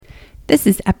This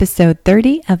is episode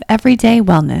 30 of Everyday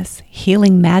Wellness,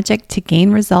 Healing Magic to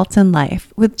Gain Results in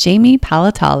Life with Jamie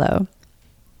Palatalo.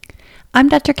 I'm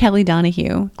Dr. Kelly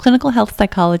Donahue, clinical health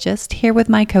psychologist, here with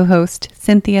my co-host,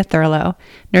 Cynthia Thurlow,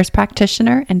 nurse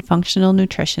practitioner and functional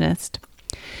nutritionist.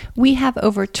 We have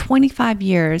over 25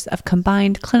 years of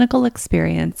combined clinical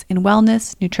experience in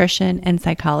wellness, nutrition, and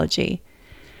psychology.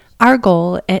 Our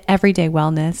goal at Everyday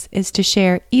Wellness is to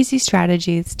share easy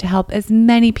strategies to help as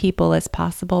many people as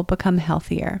possible become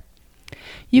healthier.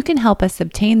 You can help us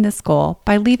obtain this goal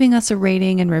by leaving us a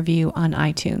rating and review on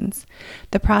iTunes.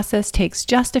 The process takes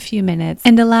just a few minutes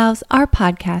and allows our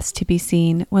podcast to be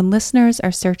seen when listeners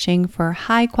are searching for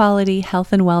high-quality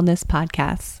health and wellness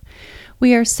podcasts.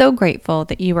 We are so grateful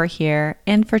that you are here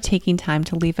and for taking time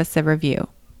to leave us a review.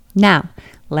 Now,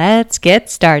 let's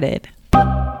get started.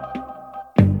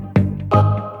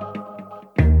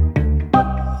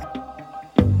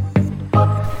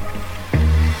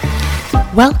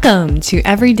 Welcome to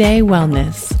Everyday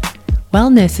Wellness.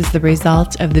 Wellness is the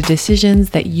result of the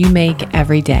decisions that you make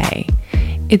every day.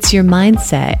 It's your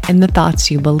mindset and the thoughts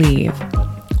you believe.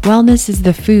 Wellness is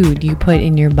the food you put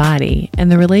in your body and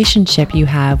the relationship you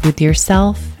have with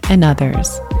yourself and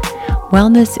others.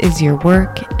 Wellness is your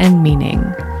work and meaning.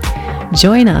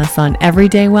 Join us on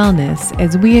Everyday Wellness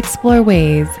as we explore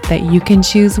ways that you can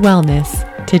choose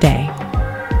wellness today.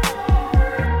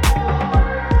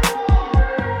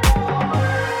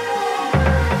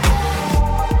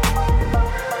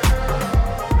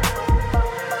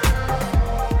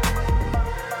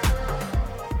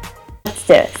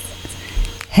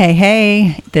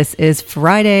 Hey, this is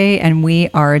Friday, and we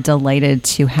are delighted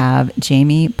to have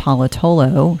Jamie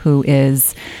Palatalo, who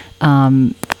is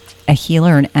a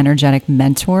healer and energetic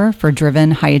mentor for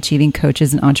driven, high-achieving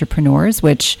coaches and entrepreneurs,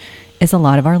 which is a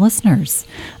lot of our listeners.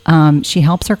 She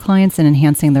helps her clients in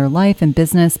enhancing their life and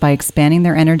business by expanding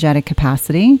their energetic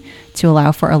capacity to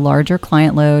allow for a larger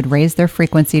client load, raise their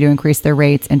frequency to increase their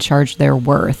rates, and charge their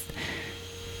worth.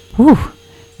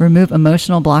 Remove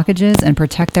emotional blockages and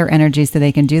protect their energy so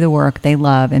they can do the work they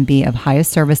love and be of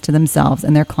highest service to themselves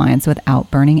and their clients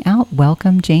without burning out.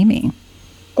 Welcome, Jamie.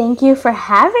 Thank you for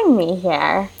having me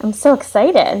here. I'm so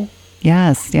excited.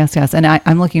 Yes. And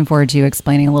I'm looking forward to you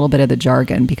explaining a little bit of the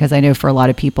jargon, because I know for a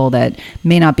lot of people that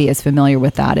may not be as familiar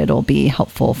with that, it'll be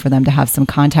helpful for them to have some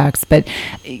context. But,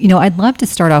 I'd love to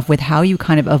start off with how you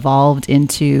kind of evolved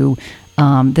into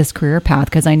this career path,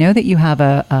 because I know that you have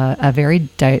a very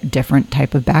different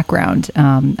type of background.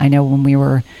 I know when we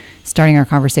were starting our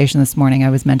conversation this morning, I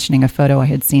was mentioning a photo I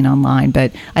had seen online,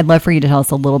 but I'd love for you to tell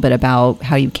us a little bit about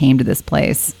how you came to this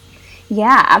place.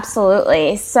 Yeah,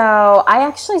 absolutely. So I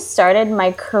actually started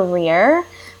my career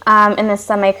in the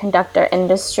semiconductor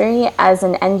industry as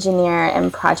an engineer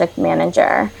and project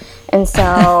manager. And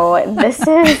so this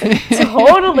is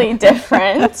totally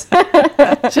different.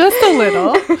 Just a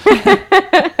little.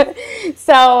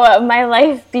 So my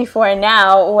life before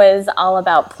now was all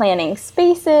about planning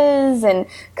spaces and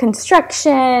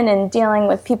construction and dealing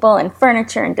with people and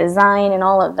furniture and design and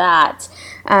all of that.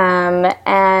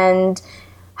 And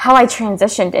how I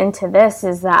transitioned into this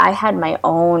is that I had my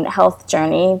own health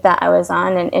journey that I was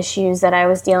on and issues that I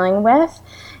was dealing with.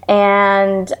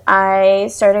 And I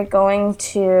started going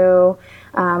to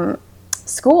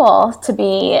school to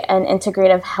be an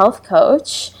integrative health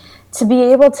coach, to be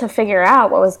able to figure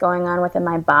out what was going on within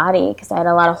my body, because I had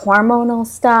a lot of hormonal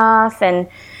stuff and,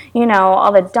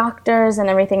 all the doctors and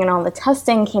everything and all the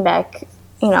testing came back,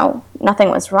 nothing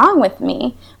was wrong with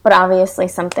me, but obviously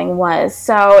something was.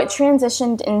 So it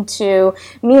transitioned into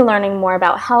me learning more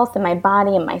about health and my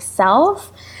body and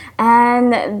myself.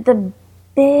 And the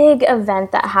big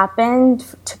event that happened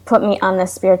to put me on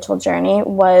this spiritual journey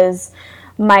was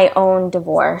my own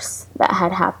divorce that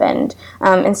had happened.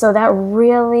 And so that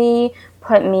really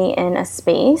put me in a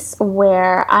space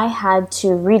where I had to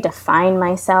redefine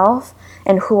myself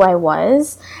and who I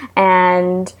was.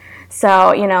 And so,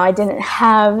 I didn't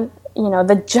have,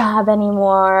 the job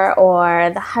anymore or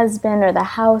the husband or the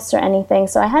house or anything.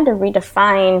 So I had to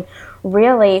redefine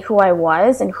really who I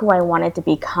was and who I wanted to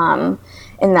become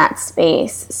in that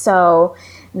space. So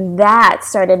that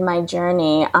started my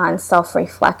journey on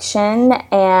self-reflection,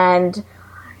 and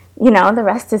the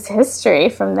rest is history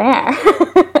from there.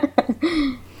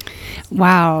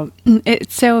 Wow.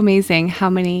 It's so amazing how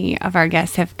many of our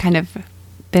guests have kind of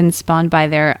been spawned by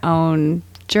their own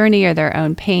journey or their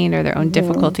own pain or their own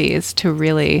difficulties to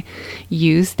really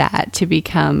use that to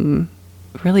become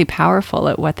really powerful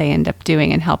at what they end up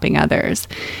doing and helping others.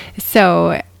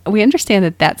 So we understand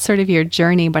that that's sort of your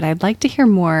journey, but I'd like to hear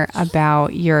more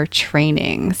about your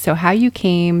training. So how you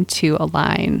came to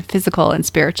align physical and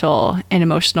spiritual and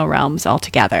emotional realms all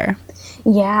together.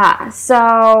 Yeah.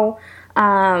 So,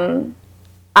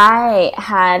 I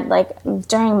had, like,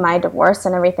 during my divorce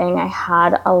and everything, I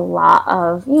had a lot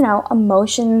of,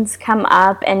 emotions come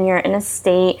up, and you're in a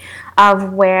state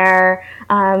of where,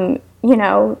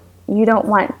 you don't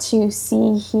want to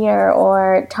see, hear,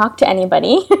 or talk to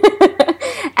anybody.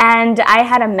 And I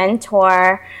had a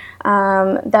mentor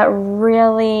that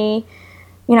really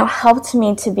helped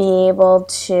me to be able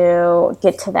to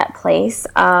get to that place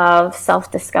of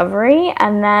self-discovery.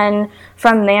 And then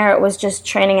from there, it was just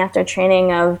training after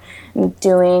training of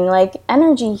doing like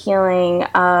energy healing,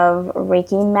 of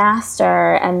Reiki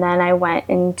Master. And then I went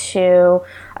into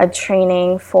a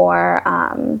training for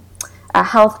a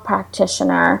health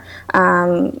practitioner.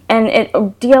 And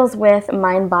it deals with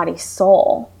mind, body,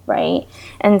 soul. Right.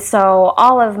 And so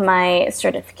all of my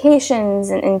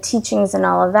certifications and teachings and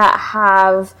all of that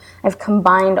I've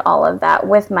combined all of that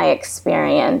with my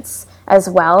experience as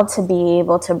well to be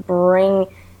able to bring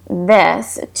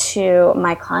this to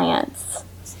my clients.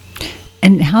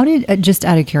 And how did, just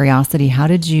out of curiosity, how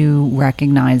did you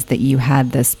recognize that you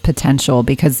had this potential?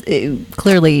 Because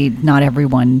clearly not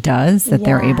everyone does, that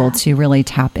they're able to really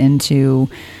tap into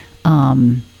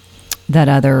that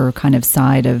other kind of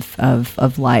side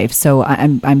of life. So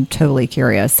I'm totally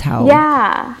curious how.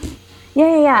 Yeah.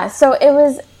 So it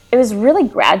was really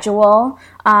gradual.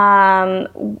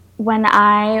 When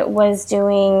I was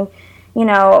doing,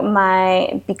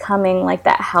 my becoming like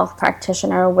that health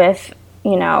practitioner with,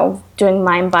 doing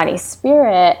mind, body,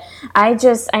 spirit, I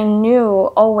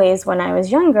knew always when I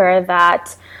was younger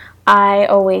that I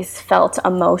always felt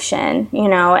emotion,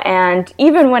 and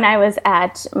even when I was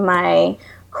at my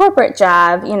corporate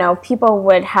job, people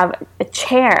would have a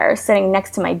chair sitting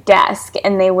next to my desk,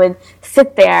 and they would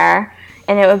sit there,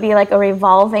 and it would be like a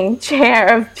revolving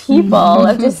chair of people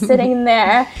of just sitting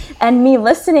there and me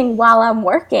listening while I'm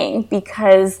working,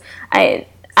 because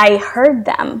I heard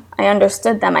them, I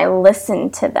understood them, I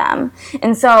listened to them.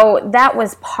 And so that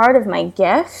was part of my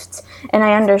gift, and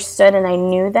I understood and I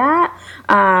knew that.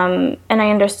 And I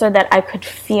understood that I could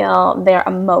feel their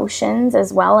emotions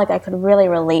as well, like I could really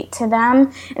relate to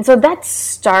them. And so that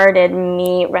started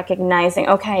me recognizing,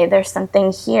 okay, there's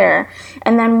something here.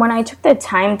 And then when I took the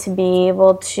time to be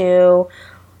able to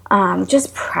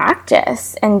just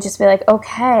practice and just be like,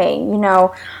 okay,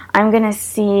 I'm going to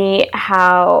see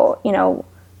how,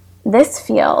 this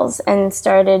feels, and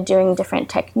started doing different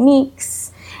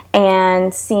techniques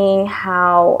and seeing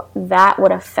how that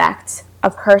would affect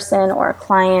a person or a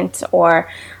client, or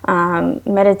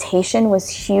meditation was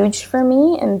huge for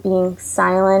me, and being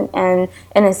silent and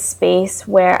in a space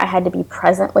where I had to be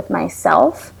present with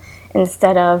myself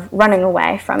instead of running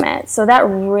away from it. So that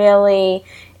really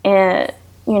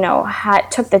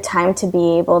took the time to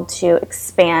be able to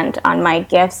expand on my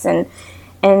gifts, and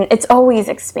it's always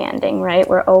expanding, right?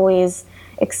 We're always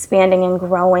expanding and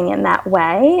growing in that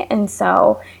way. And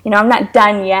so, I'm not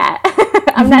done yet.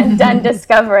 I'm not done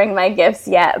discovering my gifts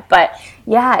yet. But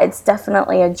yeah, it's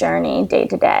definitely a journey day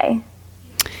to day.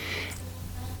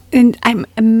 And I'm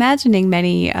imagining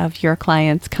many of your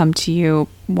clients come to you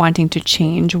wanting to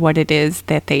change what it is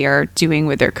that they are doing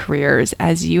with their careers,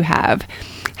 as you have.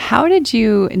 How did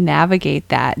you navigate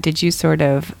that? Did you sort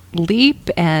of leap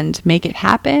and make it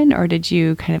happen, or did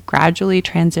you kind of gradually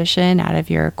transition out of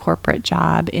your corporate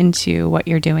job into what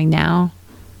you're doing now?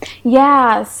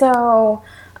 Yeah, so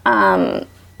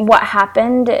what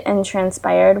happened and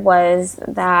transpired was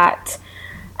that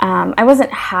I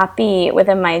wasn't happy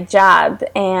within my job,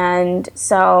 and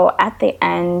so at the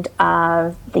end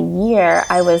of the year,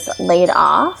 I was laid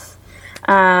off.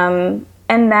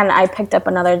 And then I picked up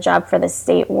another job for the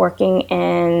state, working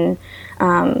in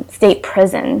state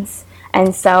prisons.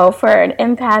 And so for an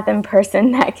empath and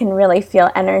person that can really feel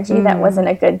energy, that wasn't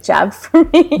a good job for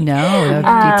me. No,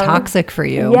 that would be toxic for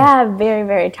you. Yeah, very,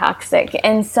 very toxic.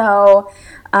 And so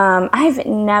I've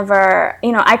never,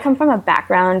 I come from a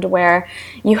background where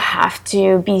you have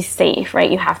to be safe, right?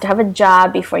 You have to have a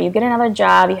job before you get another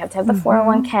job. You have to have the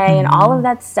 401k and all of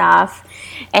that stuff.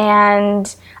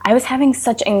 And I was having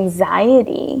such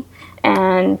anxiety,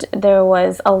 and there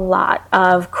was a lot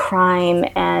of crime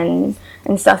and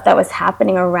stuff that was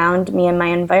happening around me in my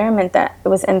environment that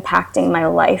was impacting my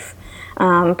life.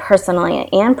 Personally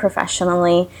and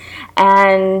professionally.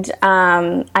 And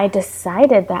I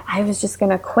decided that I was just going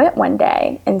to quit one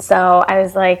day. And so I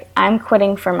was like, I'm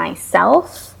quitting for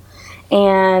myself.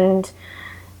 And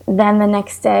then the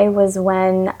next day was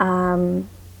when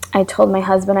I told my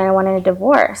husband I wanted a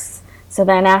divorce. So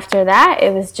then after that,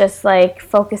 it was just like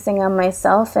focusing on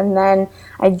myself. And then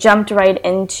I jumped right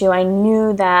into, I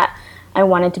knew that I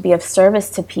wanted to be of service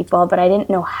to people, but I didn't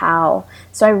know how.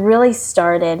 So I really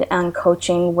started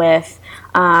coaching with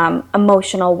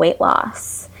emotional weight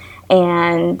loss.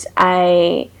 And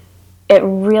it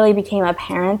really became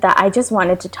apparent that I just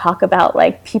wanted to talk about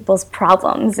like people's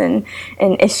problems and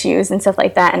issues and stuff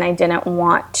like that. And I didn't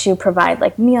want to provide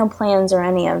like meal plans or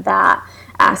any of that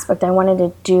aspect. I wanted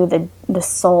to do the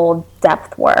soul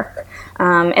depth work.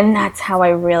 And that's how I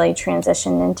really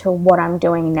transitioned into what I'm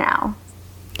doing now.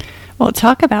 Well,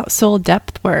 talk about soul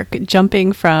depth work,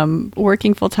 jumping from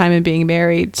working full time and being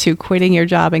married to quitting your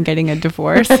job and getting a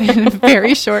divorce in a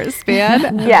very short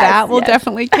span. Yes, that will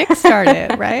definitely kickstart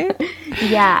it, right?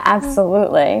 Yeah,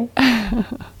 absolutely.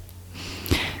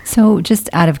 So just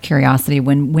out of curiosity,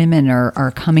 when women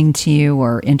are coming to you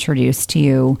or introduced to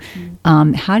you,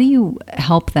 how do you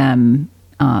help them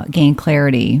gain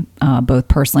clarity, both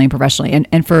personally and professionally?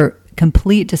 And for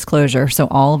complete disclosure, so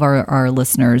all of our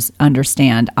listeners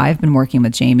understand, I've been working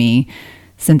with Jamie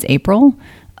since April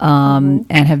and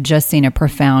have just seen a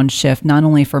profound shift, not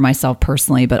only for myself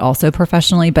personally, but also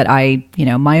professionally. But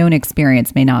my own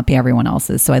experience may not be everyone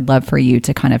else's. So I'd love for you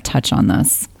to kind of touch on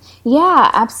this. Yeah,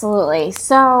 absolutely.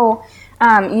 So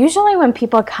usually when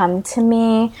people come to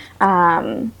me,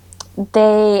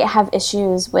 they have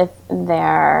issues with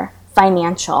their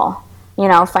financial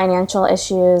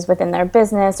issues within their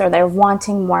business, or they're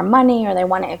wanting more money, or they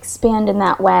want to expand in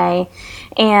that way.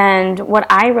 And what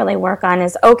I really work on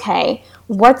is, okay,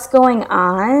 what's going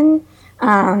on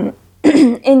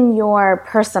in your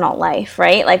personal life,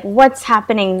 right? Like what's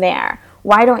happening there?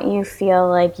 Why don't you feel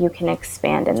like you can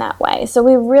expand in that way? So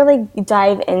we really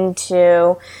dive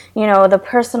into, the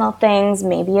personal things.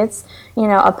 Maybe it's,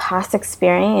 a past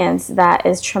experience that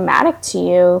is traumatic to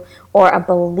you, or a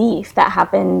belief that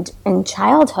happened in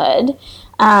childhood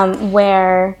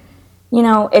where,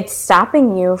 it's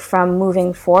stopping you from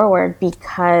moving forward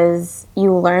because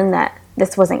you learned that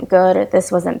this wasn't good, or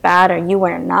this wasn't bad, or you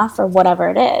weren't enough, or whatever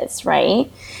it is,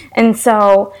 right? And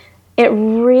so it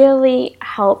really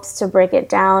helps to break it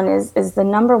down is the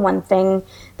number one thing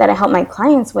that I help my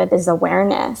clients with is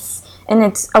awareness. And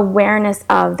it's awareness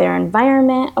of their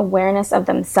environment, awareness of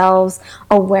themselves,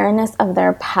 awareness of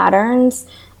their patterns,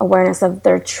 awareness of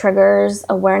their triggers,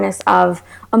 awareness of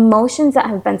emotions that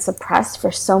have been suppressed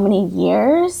for so many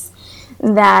years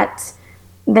that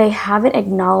they haven't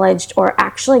acknowledged or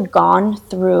actually gone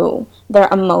through their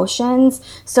emotions.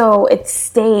 So it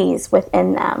stays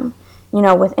within them,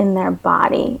 within their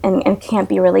body and can't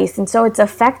be released. And so it's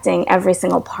affecting every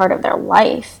single part of their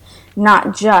life,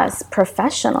 not just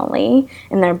professionally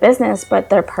in their business, but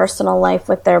their personal life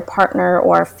with their partner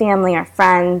or family or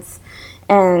friends.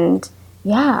 And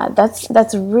yeah,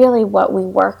 that's really what we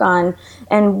work on.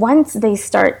 And once they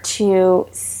start to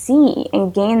see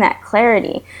and gain that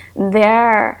clarity,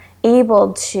 they're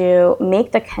able to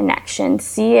make the connection,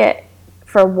 see it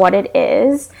for what it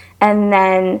is, and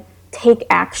then take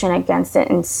action against it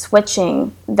and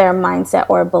switching their mindset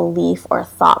or belief or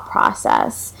thought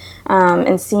process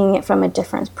and seeing it from a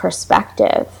different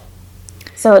perspective.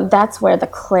 So that's where the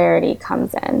clarity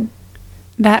comes in.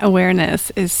 That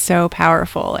awareness is so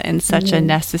powerful and such a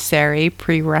necessary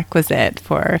prerequisite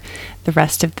for the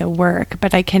rest of the work.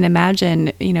 But I can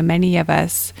imagine, many of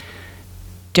us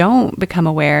don't become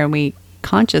aware, and we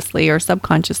consciously or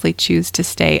subconsciously choose to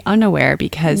stay unaware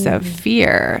because of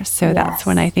fear. So that's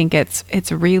when I think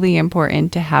it's really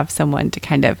important to have someone to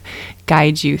kind of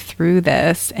guide you through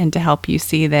this and to help you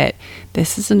see that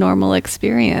this is a normal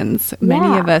experience.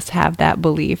 Many of us have that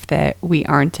belief that we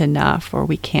aren't enough or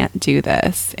we can't do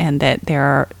this, and that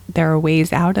there are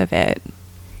ways out of it.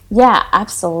 Yeah,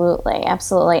 absolutely.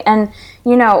 Absolutely. And,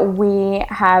 we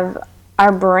have,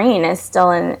 our brain is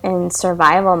still in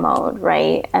survival mode,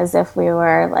 right? As if we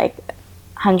were like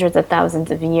hundreds of thousands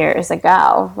of years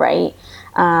ago, right?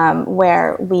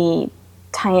 Where we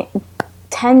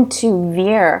tend to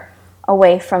veer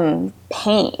away from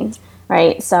pain,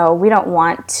 right? So we don't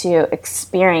want to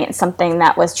experience something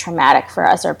that was traumatic for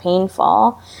us or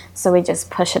painful. So we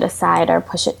just push it aside or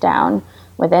push it down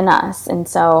within us. And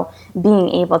so being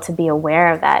able to be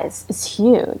aware of that is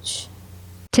huge.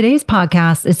 Today's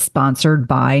podcast is sponsored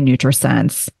by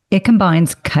NutriSense. It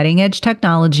combines cutting-edge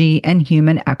technology and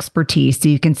human expertise so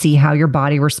you can see how your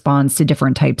body responds to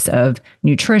different types of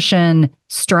nutrition,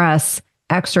 stress,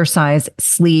 exercise,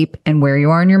 sleep, and where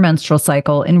you are in your menstrual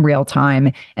cycle in real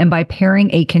time. And by pairing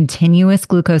a continuous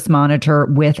glucose monitor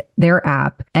with their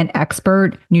app and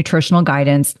expert nutritional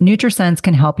guidance, NutriSense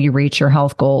can help you reach your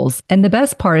health goals. And the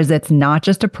best part is it's not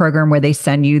just a program where they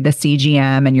send you the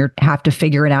CGM and you have to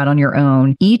figure it out on your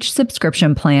own. Each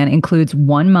subscription plan includes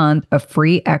 1 month of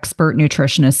free expert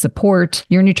nutritionist support.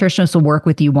 Your nutritionist will work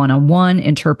with you one-on-one,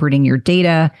 interpreting your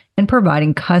data and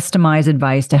providing customized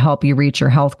advice to help you reach your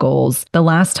health goals. The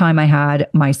last time I had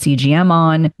my CGM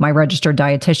on, my registered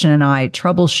dietitian and I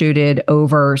troubleshooted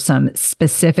over some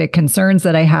specific concerns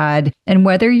that I had. And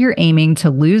whether you're aiming to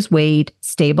lose weight,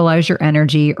 stabilize your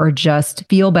energy, or just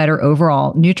feel better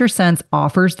overall, NutriSense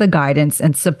offers the guidance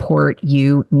and support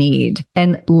you need.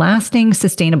 And lasting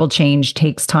sustainable change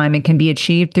takes time and can be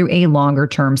achieved through a longer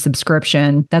term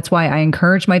subscription. That's why I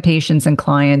encourage my patients and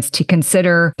clients to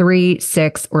consider 3,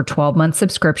 6, or 12-month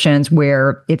subscriptions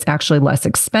where it's actually less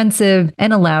expensive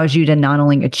and allows you to not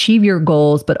only achieve your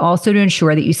goals, but also to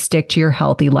ensure that you stick to your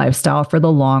healthy lifestyle for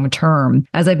the long term.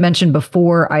 As I've mentioned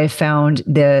before, I have found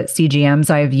the CGMs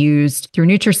I've used through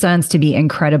NutriSense to be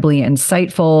incredibly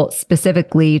insightful,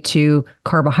 specifically to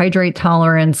carbohydrate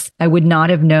tolerance. I would not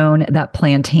have known that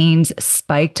plantains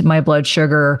spiked my blood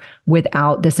sugar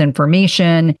without this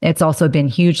information. It's also been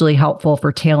hugely helpful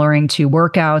for tailoring to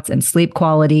workouts and sleep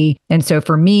quality. And so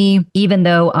for me, even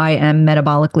though I am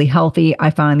metabolically healthy,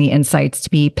 I find the insights to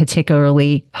be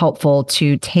particularly helpful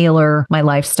to tailor my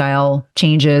lifestyle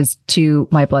changes to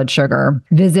my blood sugar.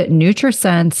 Visit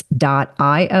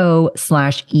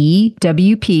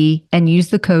nutrisense.io/EWP and use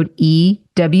the code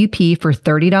EWP for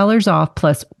 $30 off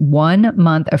plus 1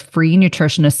 month of free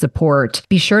nutritionist support.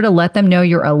 Be sure to let them know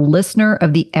you're a listener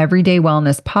of the Everyday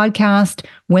Wellness podcast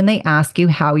when they ask you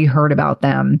how you heard about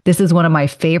them. This is one of my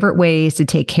favorite ways to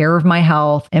take care of my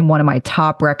health and one of my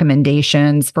top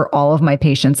recommendations for all of my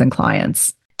patients and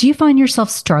clients. Do you find yourself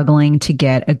struggling to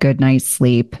get a good night's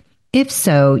sleep? If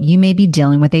so, you may be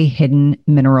dealing with a hidden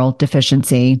mineral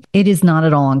deficiency. It is not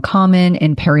at all uncommon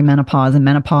in perimenopause and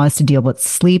menopause to deal with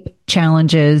sleep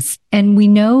challenges. And we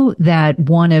know that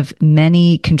one of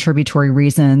many contributory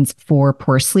reasons for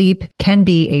poor sleep can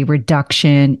be a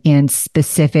reduction in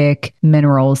specific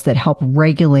minerals that help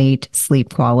regulate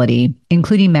sleep quality,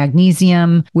 including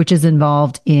magnesium, which is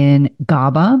involved in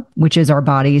GABA, which is our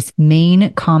body's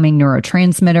main calming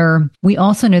neurotransmitter. We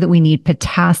also know that we need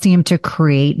potassium to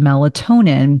create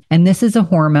melatonin. And this is a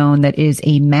hormone that is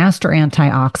a master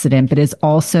antioxidant, but is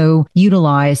also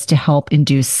utilized to help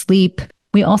induce sleep.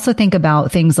 We also think about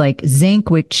things like zinc,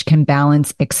 which can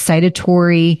balance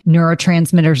excitatory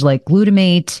neurotransmitters like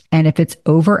glutamate. And if it's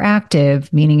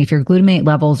overactive, meaning if your glutamate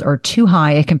levels are too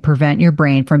high, it can prevent your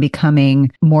brain from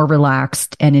becoming more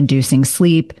relaxed and inducing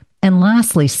sleep. And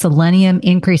lastly, selenium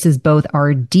increases both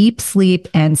our deep sleep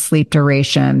and sleep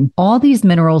duration. All these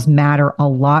minerals matter a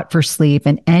lot for sleep,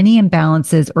 and any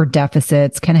imbalances or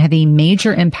deficits can have a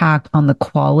major impact on the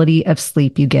quality of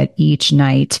sleep you get each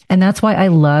night. And that's why I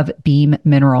love Beam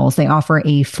Minerals. They offer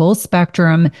a full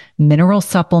spectrum mineral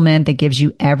supplement that gives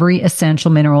you every essential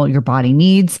mineral your body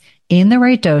needs in the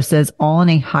right doses, all in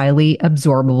a highly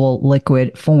absorbable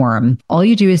liquid form. All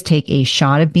you do is take a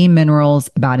shot of Beam Minerals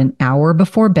about an hour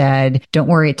before bed. Don't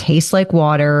worry, it tastes like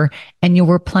water, and you'll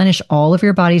replenish all of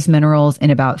your body's minerals in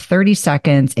about 30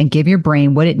 seconds and give your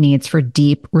brain what it needs for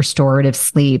deep restorative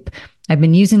sleep. I've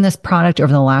been using this product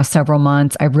over the last several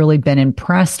months. I've really been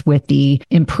impressed with the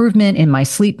improvement in my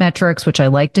sleep metrics, which I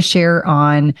like to share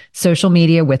on social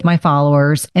media with my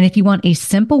followers. And if you want a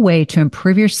simple way to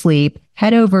improve your sleep,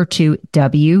 head over to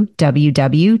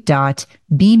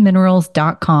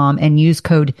www.beamminerals.com and use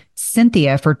code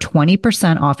Cynthia for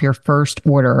 20% off your first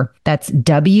order. That's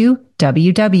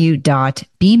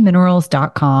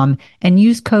www.beamminerals.com and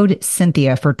use code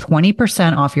Cynthia for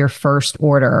 20% off your first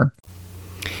order.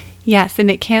 Yes, and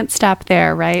it can't stop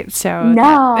there, right? So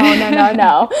No.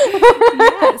 Yeah,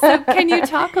 so can you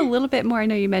talk a little bit more? I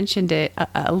know you mentioned it,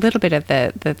 a little bit of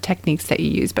the techniques that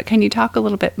you use, but can you talk a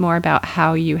little bit more about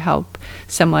how you help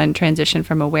someone transition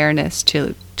from awareness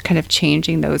to kind of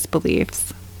changing those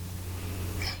beliefs?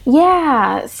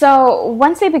 Yeah. So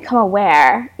once they become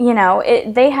aware,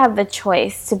 they have the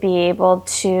choice to be able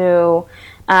to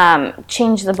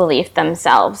change the belief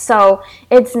themselves. So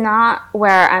it's not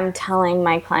where I'm telling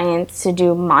my clients to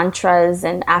do mantras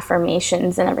and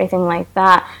affirmations and everything like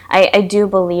that. I do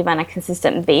believe on a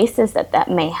consistent basis that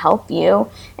may help you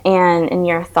and in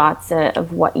your thoughts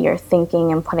of what you're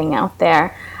thinking and putting out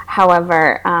there.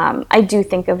 However, I do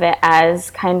think of it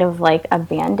as kind of like a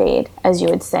Band-Aid, as you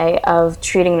would say, of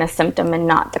treating the symptom and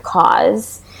not the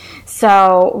cause.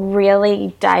 So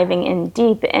really diving in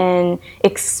deep and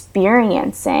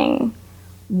experiencing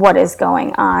what is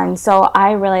going on. So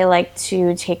I really like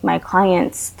to take my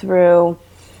clients through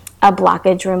a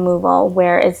blockage removal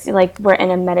where it's like we're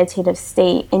in a meditative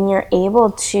state and you're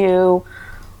able to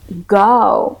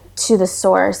go to the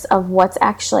source of what's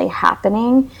actually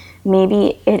happening.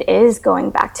 Maybe it is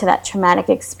going back to that traumatic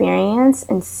experience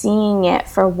and seeing it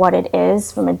for what it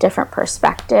is from a different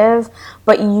perspective,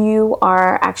 but you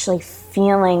are actually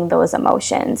feeling those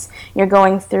emotions. You're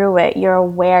going through it, you're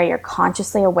aware, you're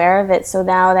consciously aware of it, so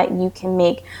now that you can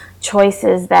make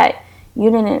choices that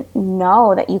you didn't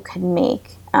know that you could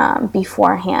make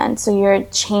beforehand. So you're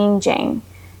changing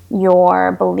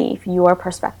your belief, your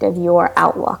perspective, your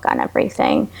outlook on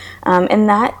everything. And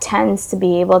that tends to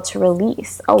be able to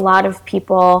release. A lot of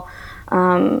people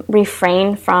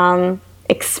refrain from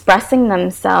expressing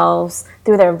themselves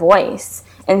through their voice.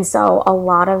 And so a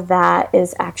lot of that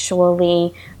is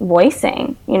actually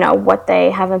voicing, what they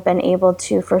haven't been able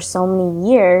to for so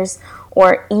many years,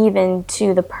 or even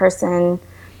to the person,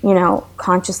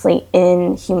 consciously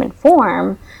in human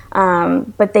form.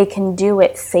 But they can do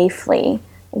it safely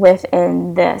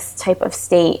within this type of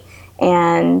state,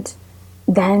 and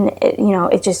then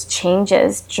it just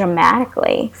changes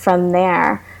dramatically from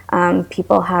there.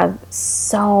 People have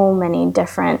so many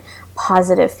different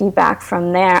positive feedback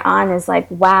from there on. Is like,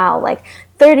 wow, like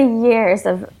 30 years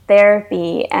of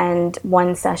therapy and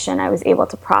one session I was able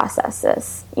to process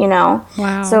this.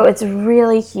 Wow. So it's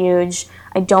really huge.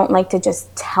 I don't like to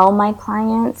just tell my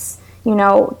clients,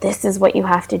 this is what you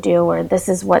have to do, or this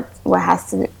is what has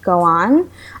to go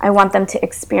on. I want them to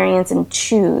experience and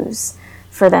choose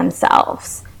for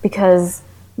themselves, because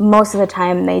most of the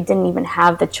time they didn't even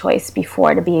have the choice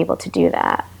before to be able to do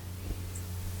that.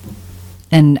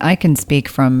 And I can speak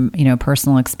from,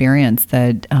 personal experience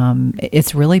that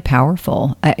it's really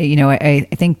powerful. I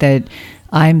think that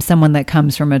I'm someone that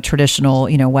comes from a traditional,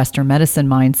 Western medicine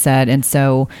mindset. And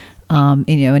so,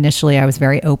 initially I was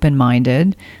very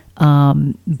open-minded.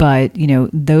 But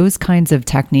those kinds of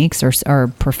techniques are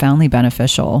profoundly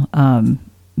beneficial. I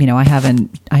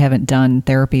haven't done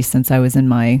therapy since I was in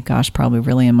my, probably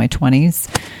really in my 20s.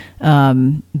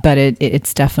 But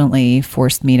it's definitely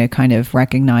forced me to kind of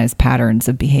recognize patterns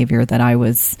of behavior that I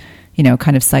was,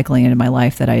 kind of cycling into my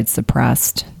life that I had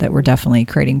suppressed, that were definitely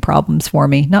creating problems for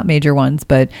me. Not major ones,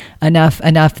 but enough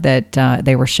that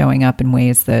they were showing up in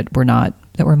ways that were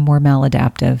more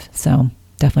maladaptive. So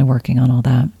definitely working on all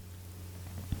that.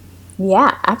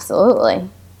 Yeah, absolutely.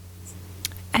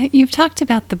 You've talked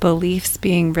about the beliefs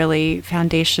being really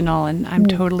foundational, and I'm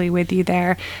totally with you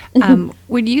there.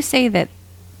 Would you say that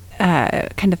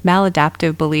kind of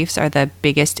maladaptive beliefs are the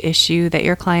biggest issue that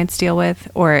your clients deal with?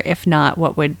 Or if not,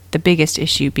 what would the biggest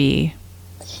issue be?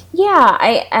 Yeah,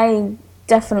 I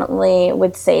definitely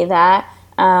would say that.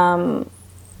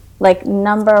 Like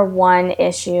number one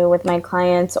issue with my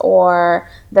clients, or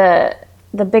the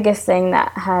biggest thing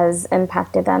that has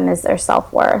impacted them, is their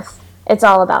self-worth. It's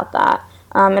all about that.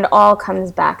 It all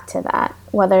comes back to that.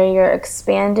 Whether you're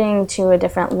expanding to a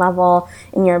different level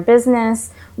in your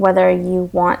business, whether you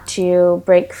want to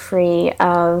break free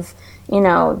of,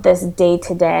 this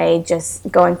day-to-day, just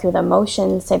going through the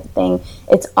motions type of thing,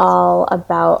 it's all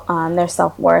about their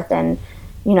self-worth and,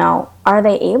 are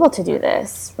they able to do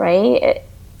this, right?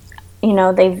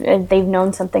 They've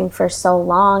known something for so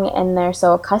long and they're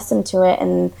so accustomed to it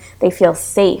and they feel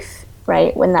safe,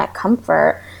 right, when that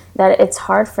comfort, that it's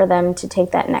hard for them to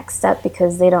take that next step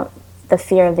because the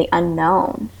fear of the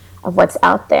unknown of what's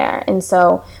out there. And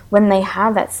so when they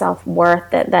have that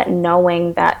self-worth, that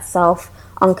knowing, that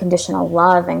unconditional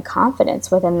love and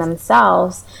confidence within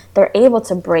themselves, they're able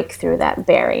to break through that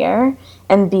barrier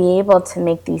and be able to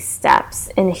make these steps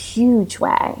in a huge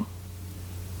way.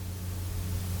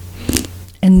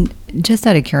 And just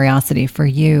out of curiosity, for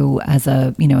you as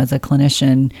a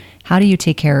clinician, how do you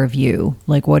take care of you?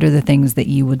 Like, what are the things that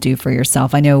you would do for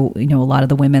yourself? I know, a lot of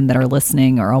the women that are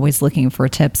listening are always looking for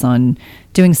tips on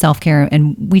doing self-care,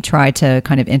 and we try to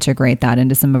kind of integrate that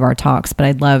into some of our talks. But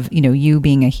I'd love, you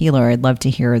being a healer, I'd love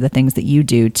to hear the things that you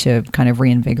do to kind of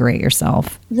reinvigorate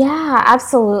yourself. Yeah,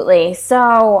 absolutely.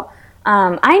 So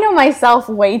I know myself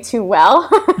way too well.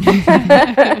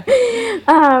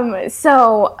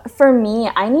 So for me,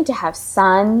 I need to have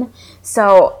sun.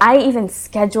 So I even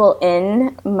schedule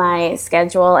in my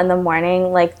schedule in the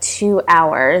morning, like 2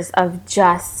 hours of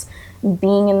just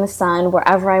being in the sun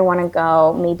wherever I want to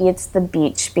go. Maybe it's the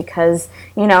beach because,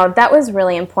 that was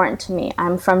really important to me.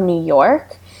 I'm from New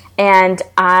York and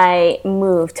I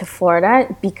moved to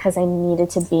Florida because I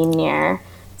needed to be near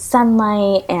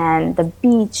sunlight and the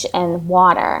beach and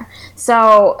water.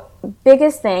 So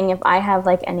biggest thing, if I have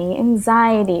like any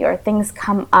anxiety or things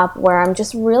come up where I'm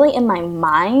just really in my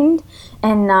mind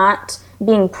and not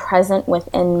being present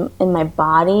within in my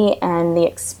body and the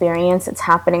experience that's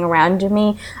happening around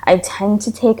me, I tend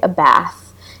to take a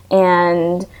bath.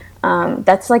 And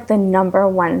that's like the number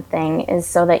one thing, is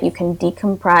so that you can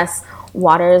decompress.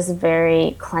 Water is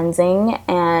very cleansing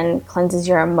and cleanses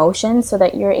your emotions so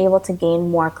that you're able to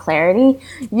gain more clarity.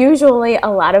 Usually a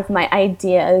lot of my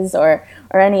ideas or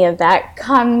any of that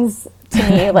comes to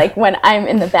me like when I'm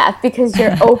in the bath, because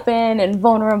you're open and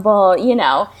vulnerable,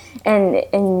 and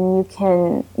you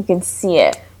can see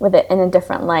it with it in a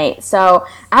different light. So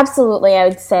absolutely, I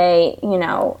would say,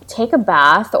 take a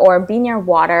bath or be near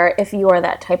water if you are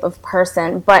that type of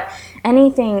person. But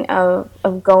anything of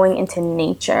going into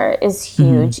nature is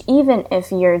huge. Even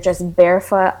if you're just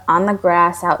barefoot on the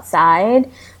grass outside,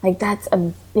 like that's a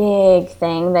big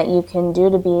thing that you can do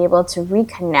to be able to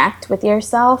reconnect with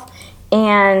yourself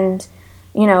and,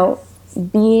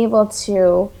 be able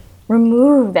to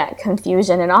remove that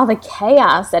confusion and all the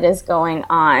chaos that is going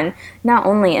on, not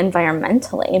only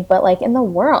environmentally, but like in the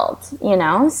world,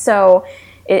 So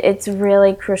it's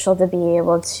really crucial to be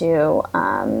able to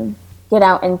get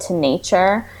out into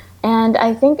nature. And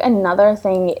I think another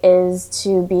thing is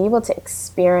to be able to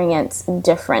experience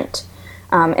different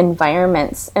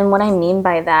environments. And what I mean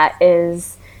by that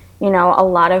is, a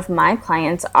lot of my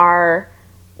clients are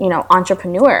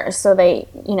entrepreneurs. So they,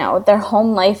 their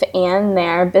home life and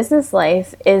their business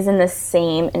life is in the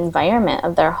same environment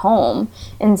of their home.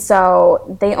 And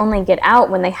so they only get out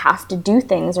when they have to do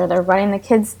things, or they're running the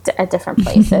kids at different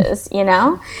places,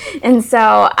 And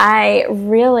so I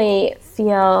really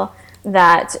feel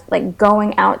that like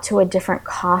going out to a different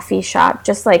coffee shop,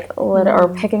 just like or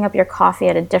picking up your coffee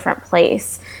at a different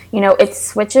place, it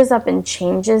switches up and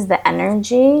changes the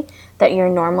energy that you're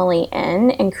normally in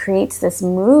and creates this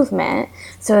movement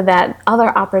so that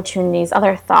other opportunities,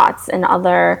 other thoughts, and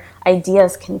other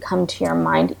ideas can come to your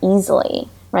mind easily,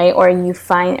 right? Or you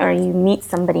meet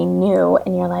somebody new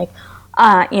and you're like,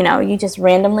 you just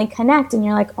randomly connect and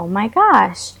you're like, oh my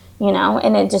gosh,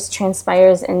 and it just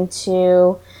transpires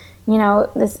into,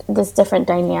 this different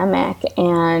dynamic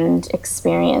and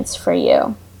experience for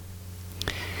you.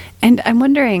 And I'm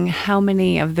wondering how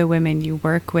many of the women you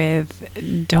work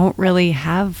with don't really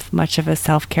have much of a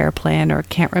self-care plan or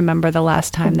can't remember the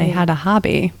last time they had a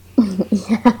hobby. It's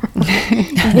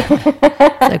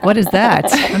like, what is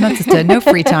that? I'm not just no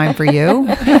free time for you.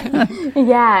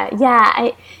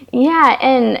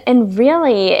 And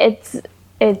really, it's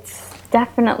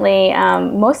definitely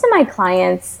most of my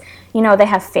clients, they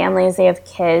have families, they have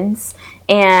kids,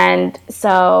 and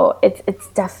so it's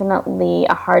definitely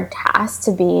a hard task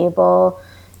to be able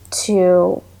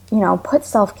to, put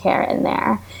self-care in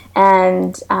there.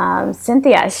 And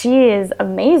Cynthia, she is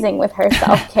amazing with her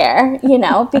self-care,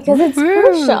 because it's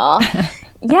crucial.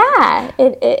 Yeah,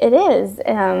 it is.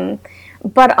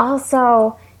 But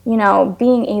also,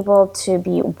 being able to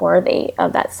be worthy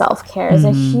of that self-care is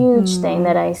a huge thing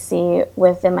that I see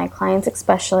within my clients,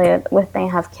 especially if they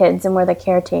have kids and we're the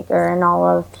caretaker and all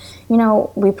of,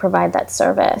 we provide that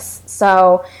service.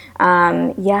 So,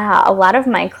 a lot of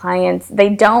my clients, they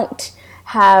don't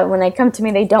have, when they come to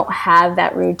me, they don't have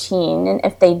that routine. And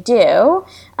if they do,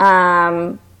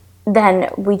 then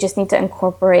we just need to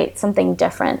incorporate something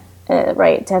different,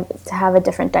 right, to have a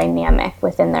different dynamic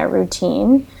within their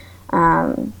routine.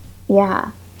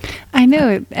 I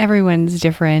know everyone's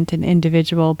different and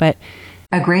individual, but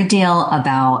a great deal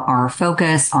about our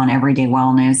focus on everyday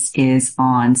wellness is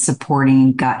on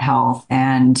supporting gut health.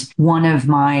 And one of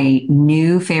my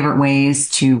new favorite ways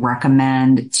to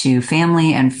recommend to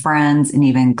family and friends and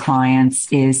even clients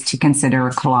is to consider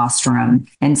colostrum.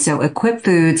 And so Equip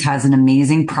Foods has an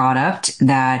amazing product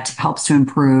that helps to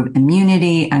improve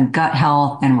immunity and gut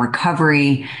health and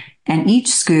recovery. And each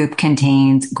scoop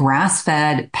contains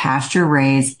grass-fed,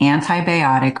 pasture-raised,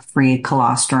 antibiotic-free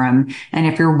colostrum. And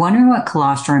if you're wondering what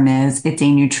colostrum is, it's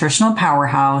a nutritional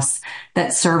powerhouse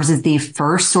that serves as the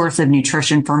first source of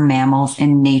nutrition for mammals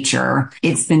in nature.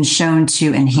 It's been shown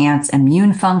to enhance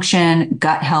immune function,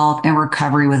 gut health, and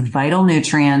recovery with vital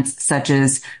nutrients such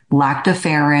as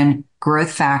lactoferrin,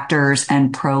 growth factors,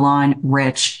 and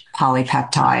proline-rich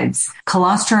polypeptides.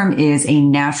 Colostrum is a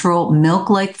natural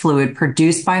milk-like fluid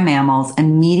produced by mammals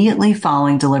immediately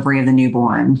following delivery of the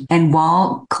newborn. And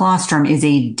while colostrum is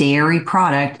a dairy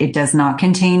product, it does not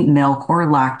contain milk or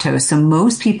lactose. So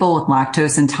most people with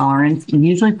lactose intolerance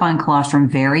usually find colostrum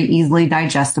very easily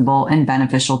digestible and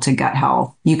beneficial to gut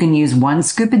health. You can use 1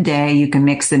 scoop a day. You can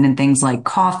mix it in things like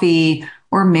coffee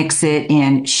or mix it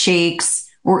in shakes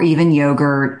or even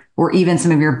yogurt, or even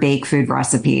some of your baked food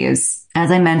recipes.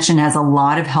 as I mentioned, has a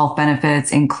lot of health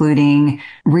benefits, including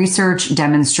research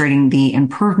demonstrating the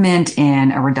improvement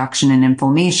in a reduction in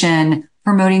inflammation,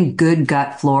 promoting good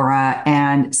gut flora,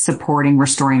 and supporting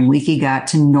restoring leaky gut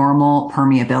to normal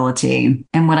permeability.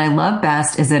 And what I love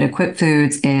best is that Equip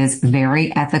Foods is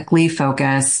very ethically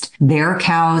focused. Their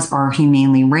cows are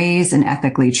humanely raised and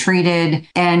ethically treated,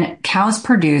 and cows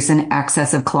produce an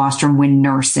excess of colostrum when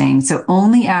nursing. So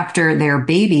only after their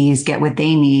babies get what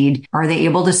they need are they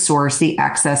able to source the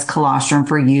excess colostrum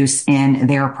for use in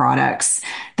their products.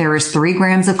 There is 3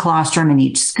 grams of colostrum in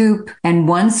each scoop, and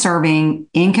one serving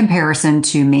in comparison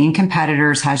to main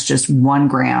competitors has just 1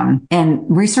 gram. And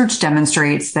research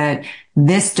demonstrates that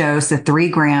this dose, the 3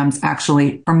 grams,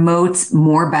 actually promotes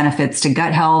more benefits to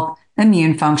gut health,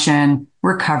 immune function,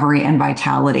 recovery, and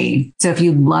vitality. So if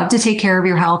you'd love to take care of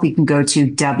your health, you can go to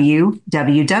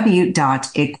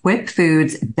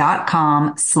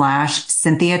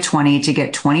www.equipfoods.com/Cynthia20 to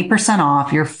get 20%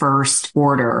 off your first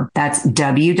order. That's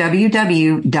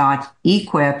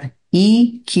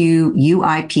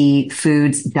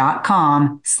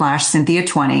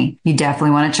www.equipfoods.com/Cynthia20. You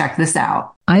definitely want to check this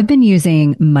out. I've been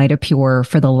using MitoPure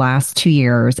for the last 2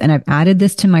 years, and I've added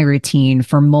this to my routine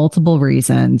for multiple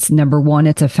reasons. Number one,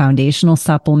 it's a foundational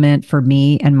supplement for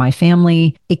me and my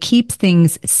family. It keeps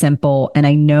things simple, and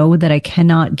I know that I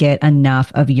cannot get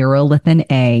enough of urolithin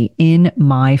A in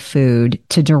my food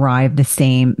to derive the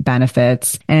same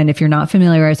benefits. And if you're not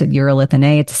familiarized with urolithin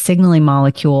A, it's a signaling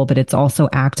molecule, but it's also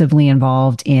actively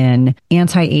involved in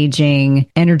anti-aging,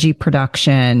 energy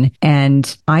production,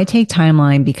 and I take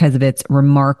Timeline because of its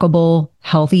remarkable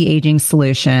healthy aging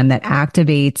solution that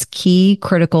activates key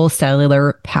critical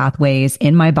cellular pathways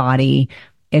in my body.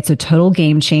 It's a total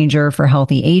game changer for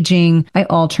healthy aging. I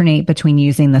alternate between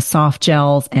using the soft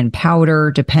gels and powder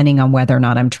depending on whether or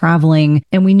not I'm traveling.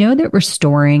 And we know that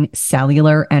restoring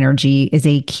cellular energy is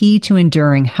a key to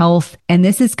enduring health. And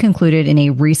this is concluded in a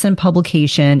recent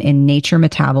publication in Nature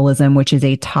Metabolism, which is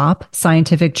a top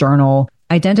scientific journal,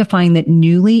 identifying that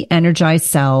newly energized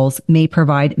cells may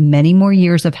provide many more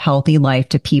years of healthy life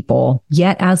to people.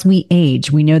 Yet as we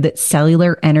age, we know that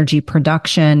cellular energy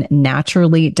production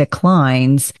naturally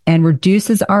declines and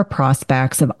reduces our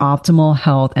prospects of optimal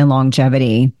health and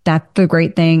longevity. That's the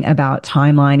great thing about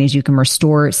Timeline is you can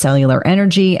restore cellular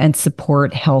energy and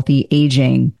support healthy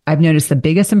aging. I've noticed the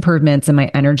biggest improvements in my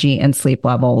energy and sleep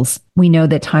levels. We know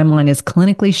that Timeline is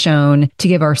clinically shown to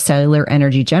give our cellular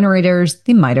energy generators,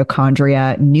 the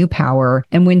mitochondria, new power.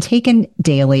 And when taken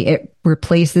daily, it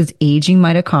replaces aging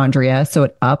mitochondria, so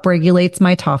it upregulates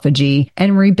mitophagy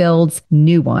and rebuilds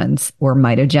new ones, or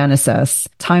mitogenesis.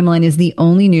 Timeline is the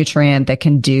only nutrient that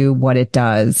can do what it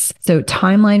does. So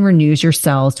Timeline renews your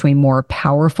cells to a more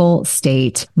powerful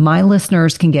state. My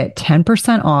listeners can get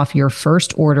 10% off your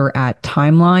first order at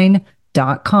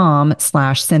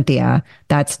timeline.com/Cynthia.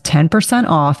 That's 10%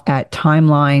 off at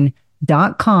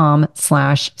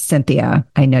timeline.com/Cynthia.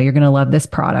 I know you're going to love this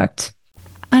product.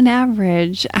 On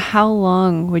average, how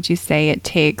long would you say it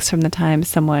takes from the time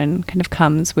someone kind of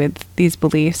comes with these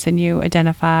beliefs and you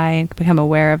identify and become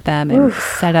aware of them and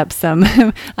set up some,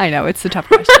 I know it's a tough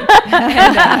question,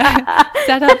 and,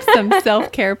 set up some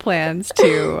self-care plans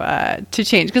to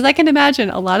change? Because I can imagine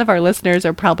a lot of our listeners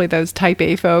are probably those type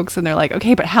A folks and they're like,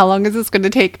 okay, but how long is this going to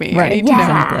take me? Right.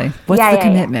 Exactly. What's the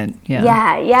commitment?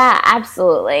 Yeah,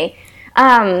 absolutely.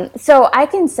 So I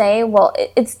can say, well,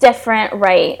 it's different,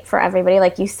 right, for everybody,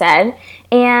 like you said.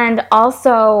 And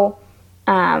also,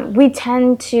 we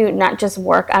tend to not just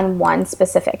work on one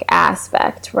specific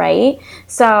aspect, right?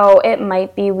 So it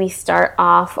might be we start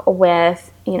off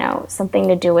with, something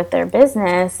to do with their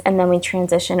business, and then we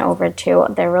transition over to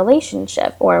their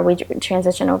relationship, or we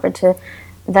transition over to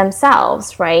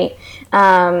themselves, right?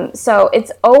 So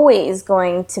it's always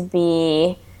going to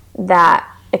be that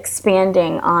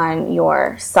expanding on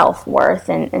your self-worth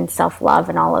and self-love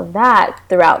and all of that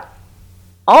throughout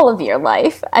all of your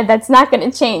life. That's not going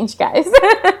to change, guys.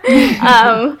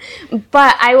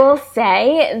 But I will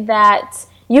say that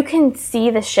you can see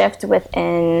the shift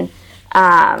within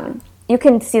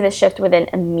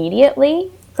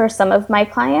immediately for some of my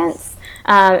clients,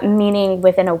 meaning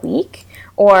within a week,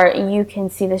 or you can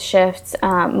see the shift.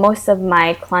 Most of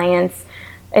my clients,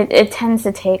 it tends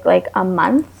to take like a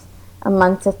month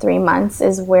to 3 months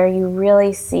is where you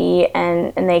really see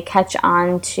and they catch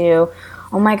on to,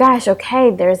 oh my gosh,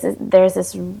 okay, there's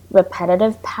this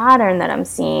repetitive pattern that I'm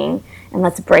seeing, and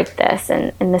let's break this,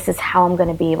 and this is how I'm going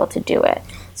to be able to do it.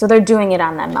 So they're doing it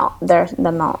on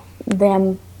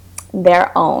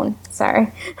their own. Sorry.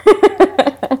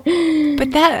 But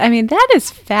That is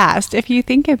fast. If you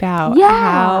think about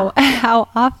how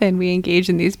often we engage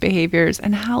in these behaviors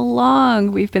and how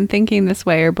long we've been thinking this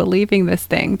way or believing this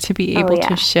thing, to be able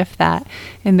to shift that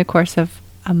in the course of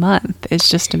a month is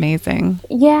just amazing.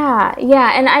 Yeah.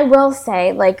 And I will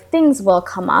say, like, things will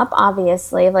come up,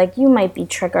 obviously. Like, you might be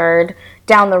triggered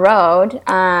down the road,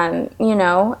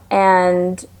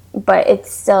 but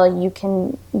it's still, you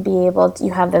can be able to,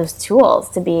 you have those tools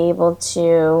to be able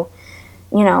to,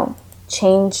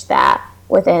 change that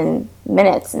within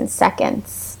minutes and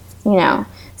seconds,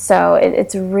 So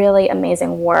it's really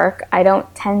amazing work. I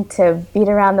don't tend to beat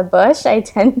around the bush. I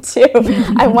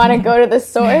want to go to the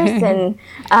source, and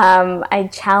I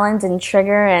challenge and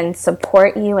trigger and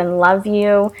support you and love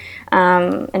you,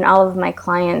 and all of my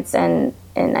clients. And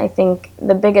I think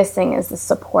the biggest thing is the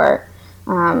support,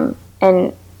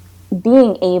 and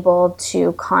being able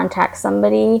to contact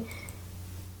somebody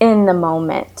in the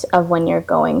moment of when you're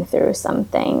going through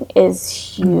something is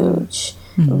huge,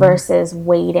 versus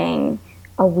waiting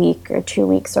a week or 2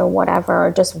 weeks or whatever,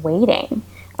 or just waiting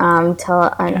till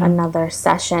another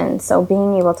session. So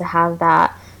being able to have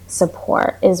that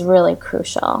support is really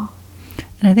crucial.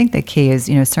 And I think the key is,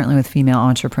 certainly with female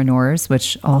entrepreneurs,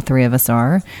 which all three of us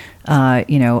are,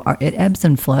 it ebbs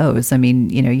and flows. I mean,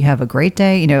 you have a great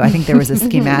day. I think there was a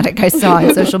schematic I saw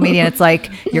on social media. And it's like,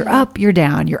 you're up, you're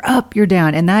down, you're up, you're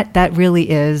down. And that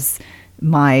really is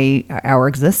our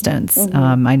existence.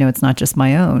 I know it's not just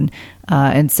my own.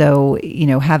 And so,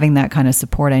 having that kind of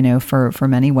support, I know for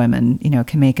many women,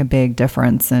 can make a big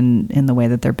difference in the way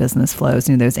that their business flows.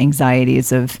 Those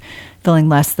anxieties of feeling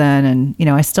less than, and,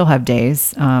 I still have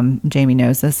days, Jamie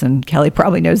knows this, and Kelly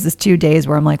probably knows this too, days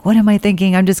where I'm like, what am I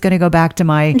thinking? I'm just going to go back to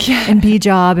my NP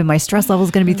job, and my stress level is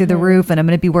going to be through the roof, and I'm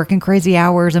going to be working crazy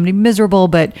hours. I'm going to be miserable,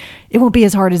 but it won't be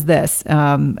as hard as this.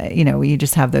 You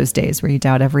just have those days where you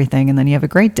doubt everything, and then you have a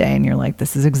great day and you're like,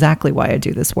 this is exactly why I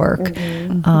do this work.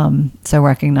 So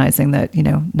recognizing that,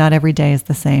 not every day is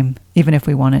the same, even if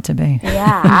we want it to be.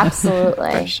 Yeah,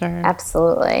 absolutely. For sure.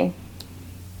 Absolutely.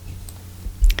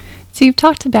 So you've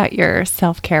talked about your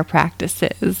self-care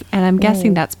practices, and I'm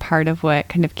guessing that's part of what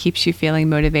kind of keeps you feeling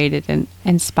motivated and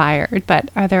inspired. But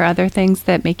are there other things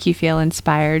that make you feel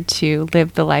inspired to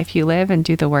live the life you live and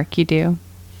do the work you do?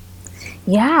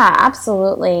 Yeah,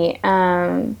 absolutely.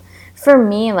 For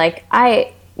me, like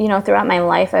throughout my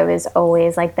life, I was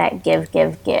always like that give.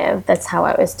 That's how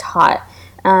I was taught,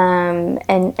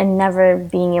 and never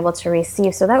being able to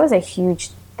receive. So that was a huge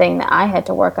thing that I had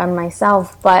to work on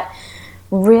myself. But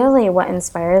really what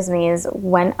inspires me is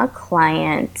when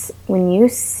you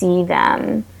see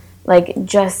them like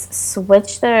just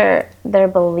switch their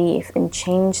belief and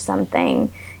change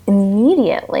something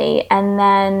immediately, and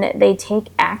then they take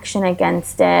action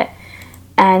against it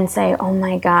and say, oh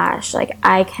my gosh, like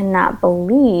I cannot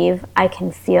believe I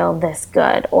can feel this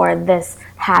good or this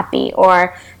happy,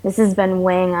 or this has been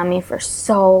weighing on me for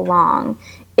so long.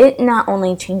 It not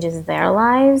only changes their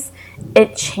lives,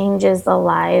 it changes the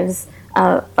lives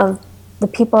of the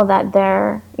people that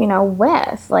they're,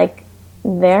 with, like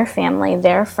their family,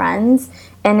 their friends,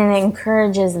 and it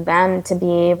encourages them to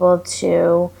be able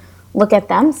to look at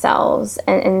themselves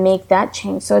and make that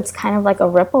change. So it's kind of like a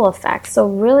ripple effect. So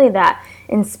really that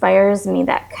inspires me,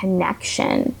 that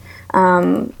connection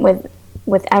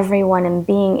with everyone, and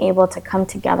being able to come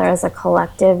together as a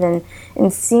collective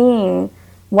and seeing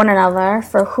one another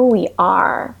for who we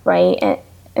are, right?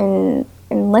 And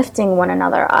lifting one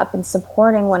another up and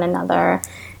supporting one another,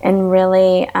 and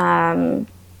really,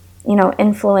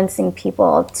 influencing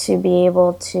people to be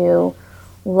able to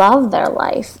love their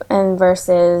life, and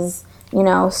versus,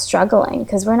 struggling,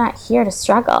 because we're not here to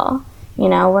struggle.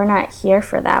 We're not here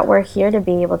for that. We're here to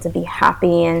be able to be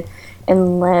happy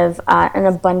and live an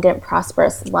abundant,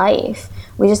 prosperous life.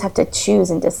 We just have to choose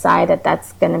and decide that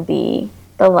that's going to be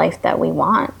the life that we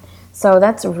want. So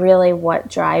that's really what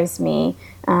drives me,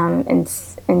 and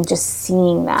just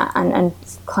seeing that on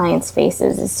clients'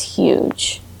 faces is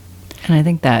huge. And I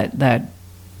think that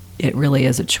it really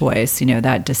is a choice.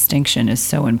 That distinction is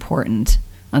so important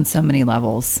on so many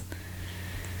levels.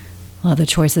 The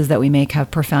choices that we make have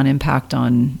profound impact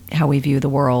on how we view the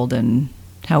world and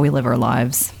how we live our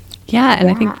lives. Yeah, and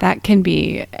I think that can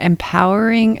be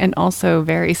empowering and also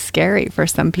very scary for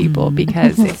some people,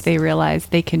 because if they realize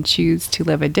they can choose to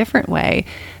live a different way,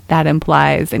 that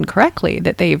implies incorrectly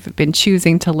that they've been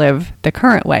choosing to live the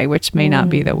current way, which may not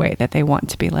be the way that they want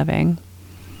to be living.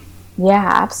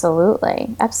 Yeah,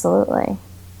 absolutely. Absolutely.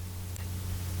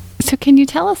 So So can you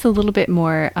tell us a little bit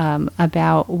more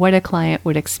about what a client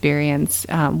would experience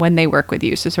when they work with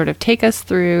you? So sort of take us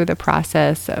through the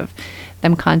process of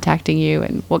them contacting you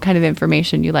and what kind of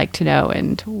information you like to know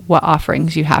and what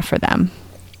offerings you have for them.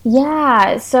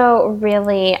 Yeah, so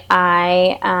really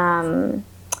when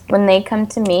they come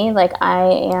to me, like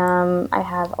I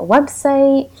have a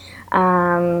website.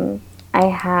 I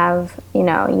have,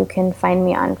 you can find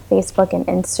me on Facebook and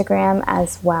Instagram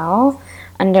as well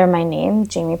under my name,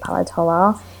 Jamie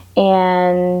Palatolo.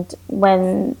 And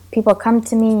when people come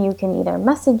to me, you can either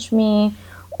message me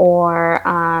or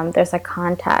there's a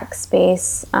contact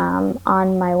space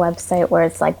on my website where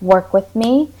it's like work with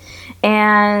me.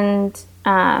 And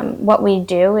what we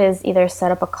do is either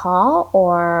set up a call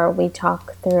or we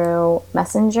talk through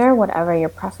Messenger, whatever your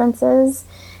preference is.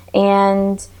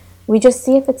 And we just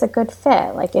see if it's a good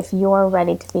fit, like if you're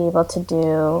ready to be able to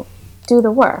do the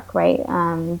work, right?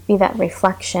 Be that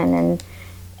reflection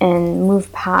and move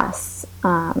past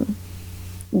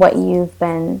what you've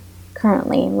been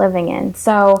currently living in.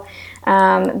 So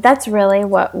that's really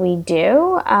what we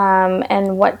do.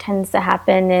 And what tends to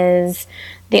happen is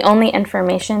the only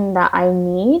information that I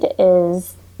need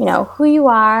is, who you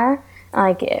are,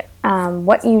 like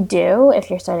what you do, if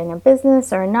you're starting a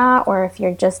business or not, or if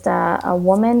you're just a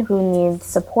woman who needs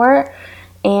support.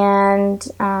 And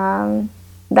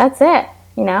that's it.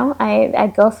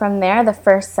 I go from there. The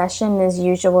first session is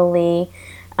usually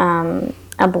a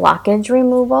blockage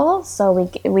removal. So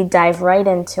we dive right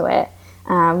into it.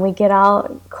 We get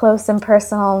all close and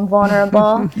personal and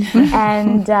vulnerable,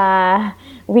 and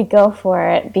we go for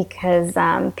it because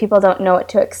people don't know what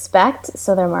to expect,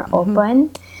 so they're more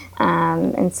open.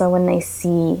 And so when they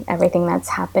see everything that's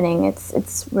happening,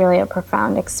 it's really a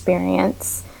profound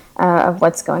experience of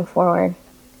what's going forward.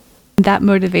 That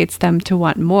motivates them to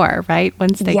want more, right?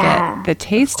 Once they get the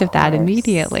taste of that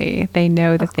immediately, they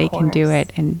know that they can do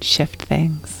it and shift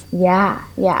things. Yeah,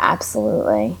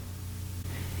 absolutely.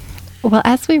 Well,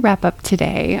 as we wrap up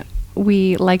today,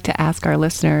 we like to ask our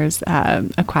listeners our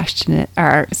guests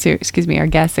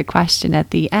a question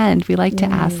at the end. We like to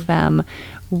ask them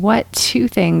what 2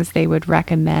 things they would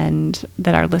recommend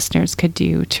that our listeners could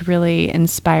do to really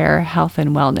inspire health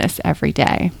and wellness every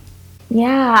day.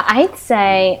 Yeah, I'd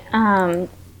say from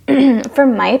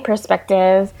my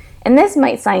perspective, and this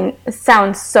might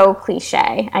sound so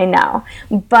cliche, I know,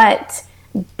 but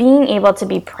being able to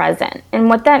be present. And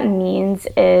what that means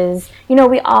is,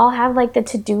 we all have like the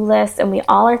to-do list and we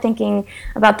all are thinking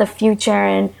about the future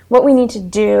and what we need to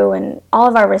do and all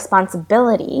of our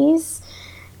responsibilities.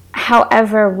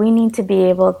 However, we need to be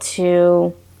able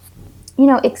to,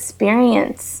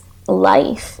 experience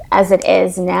life as it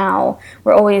is now.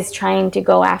 We're always trying to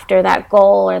go after that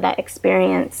goal or that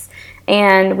experience.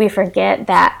 And we forget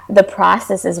that the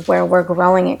process is where we're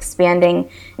growing, expanding,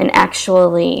 and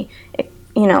actually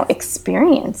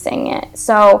experiencing it.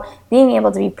 So being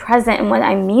able to be present, and what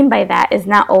I mean by that is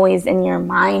not always in your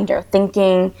mind or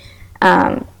thinking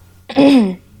of,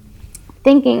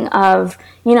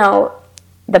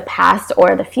 the past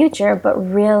or the future, but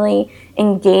really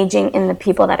engaging in the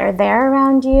people that are there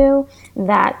around you.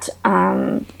 That,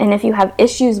 and if you have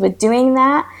issues with doing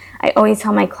that, I always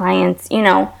tell my clients,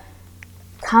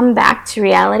 come back to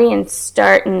reality and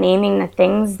start naming the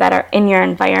things that are in your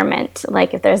environment.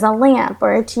 Like if there's a lamp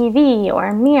or a TV or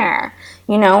a mirror,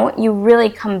 you really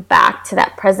come back to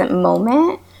that present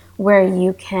moment where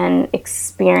you can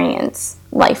experience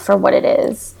life for what it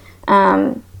is.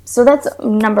 So that's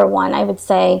number 1. I would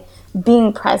say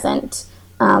being present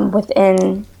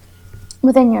within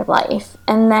your life.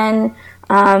 And then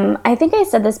I think I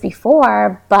said this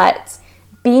before, but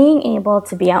being able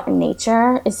to be out in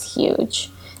nature is huge.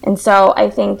 And so I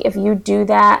think if you do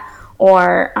that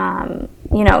or,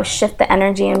 shift the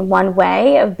energy in one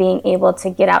way of being able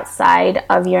to get outside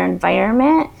of your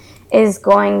environment is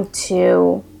going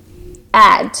to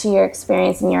add to your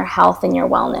experience and your health and your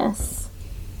wellness.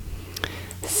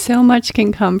 So much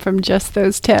can come from just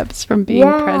those tips, from being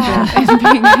present and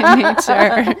being in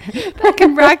nature. That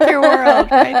can rock your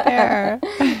world right there.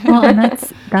 Well, and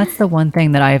that's the one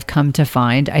thing that I have come to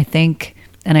find. I think,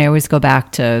 and I always go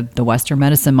back to the Western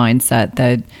medicine mindset,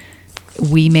 that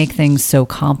we make things so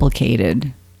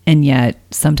complicated, and yet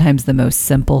sometimes the most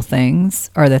simple things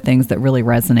are the things that really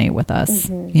resonate with us,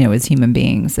 as human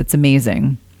beings. It's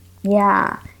amazing.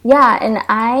 Yeah, and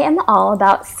I am all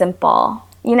about simple.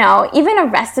 Even a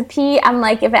recipe, I'm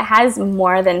like, if it has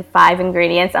more than 5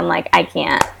 ingredients, I'm like, I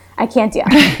can't do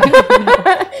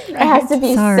it. It has to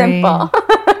be simple.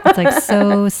 It's like,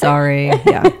 so sorry.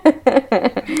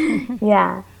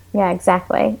 Yeah,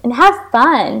 exactly. And have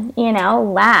fun,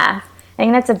 laugh. I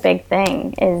think that's a big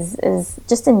thing is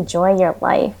just enjoy your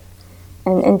life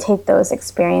and take those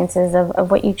experiences of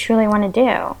what you truly want to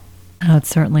do. Oh, it's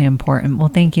certainly important. Well,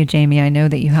 thank you, Jamie. I know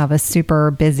that you have a super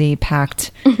busy,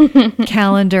 packed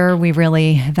calendar. We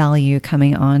really value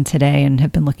coming on today and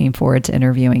have been looking forward to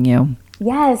interviewing you.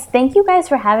 Yes, thank you guys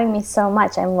for having me so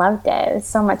much. I loved it. It was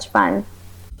so much fun.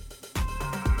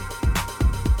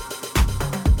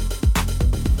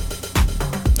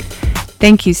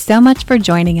 Thank you so much for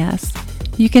joining us.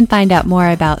 You can find out more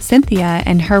about Cynthia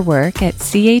and her work at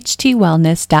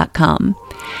chtwellness.com.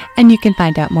 And you can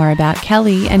find out more about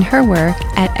Kelly and her work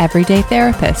at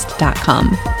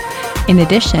everydaytherapist.com. In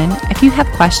addition, if you have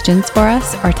questions for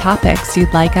us or topics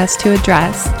you'd like us to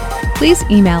address, please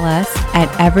email us at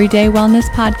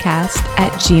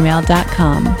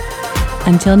everydaywellnesspodcast@gmail.com.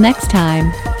 Until next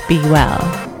time, be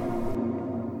well.